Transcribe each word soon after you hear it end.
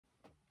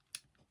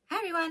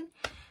everyone,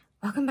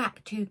 welcome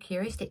back to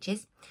Curio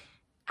Stitches.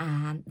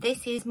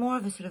 This is more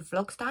of a sort of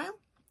vlog style.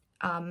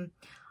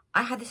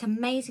 I had this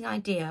amazing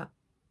idea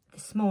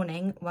this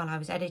morning while I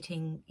was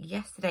editing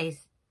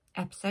yesterday's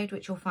episode,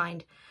 which you'll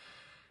find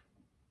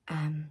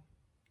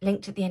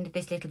linked at the end of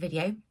this little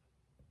video.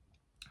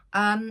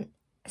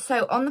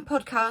 So on the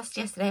podcast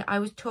yesterday, I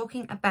was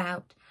talking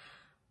about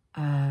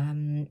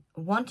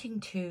wanting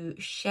to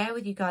share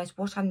with you guys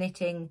what I'm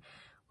knitting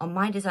on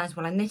my designs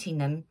while I'm knitting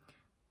them,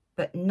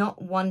 but not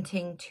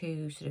wanting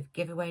to sort of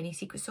give away any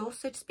secret sauce,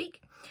 so to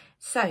speak.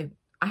 So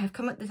I have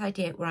come up with this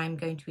idea where I'm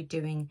going to be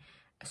doing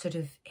a sort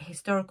of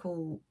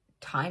historical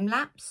time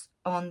lapse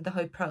on the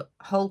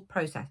whole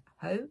process.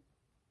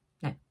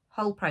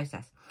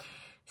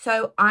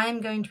 So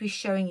I'm going to be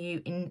showing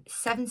you in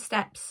 7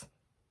 steps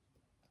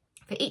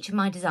for each of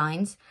my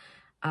designs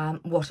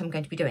what I'm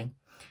going to be doing.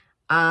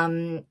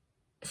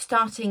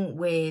 Starting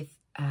with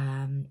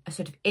a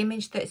sort of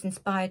image that's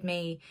inspired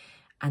me,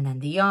 and then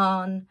the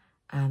yarn,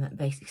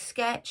 basic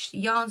sketch,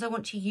 yarns I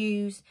want to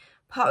use,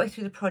 partway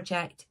through the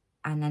project,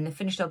 and then the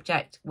finished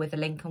object with a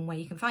link on where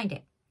you can find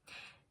it.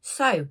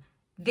 So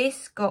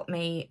this got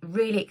me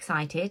really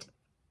excited.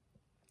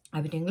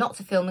 I've been doing lots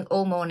of filming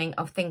all morning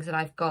of things that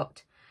I've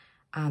got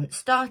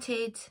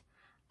started,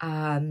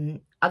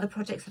 other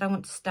projects that I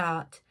want to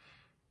start,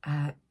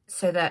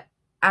 so that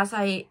as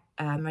I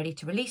am ready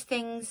to release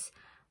things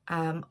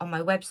on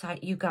my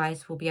website, you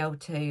guys will be able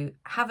to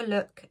have a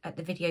look at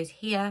the videos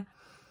here,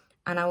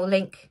 and I will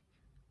link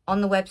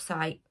on the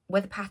website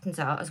where the patterns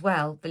are as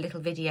well, the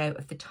little video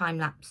of the time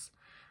lapse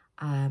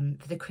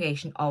for the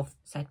creation of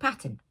said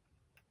pattern.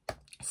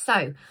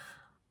 So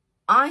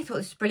I thought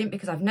this was brilliant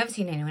because I've never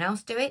seen anyone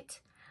else do it,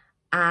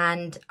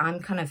 and I'm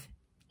kind of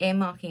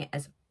earmarking it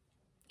as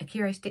a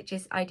Curio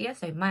Stitches idea,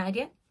 so my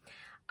idea.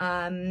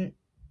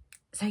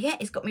 So yeah,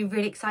 it's got me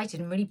really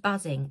excited and really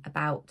buzzing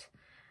about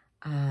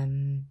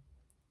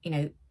you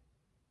know,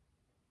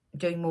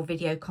 doing more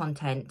video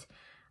content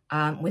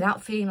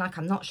without feeling like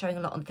I'm not showing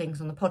a lot of things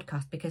on the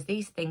podcast, because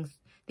these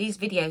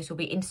videos will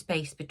be in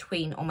space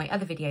between all my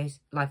other videos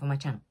live on my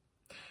channel.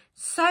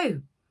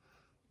 So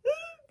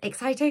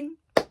exciting,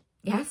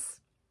 yes.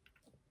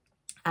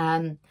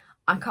 I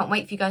can't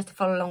wait for you guys to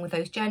follow along with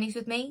those journeys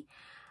with me,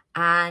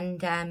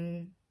 and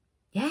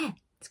yeah,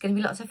 it's going to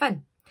be lots of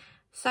fun.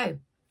 So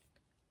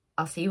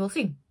I'll see you all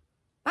soon.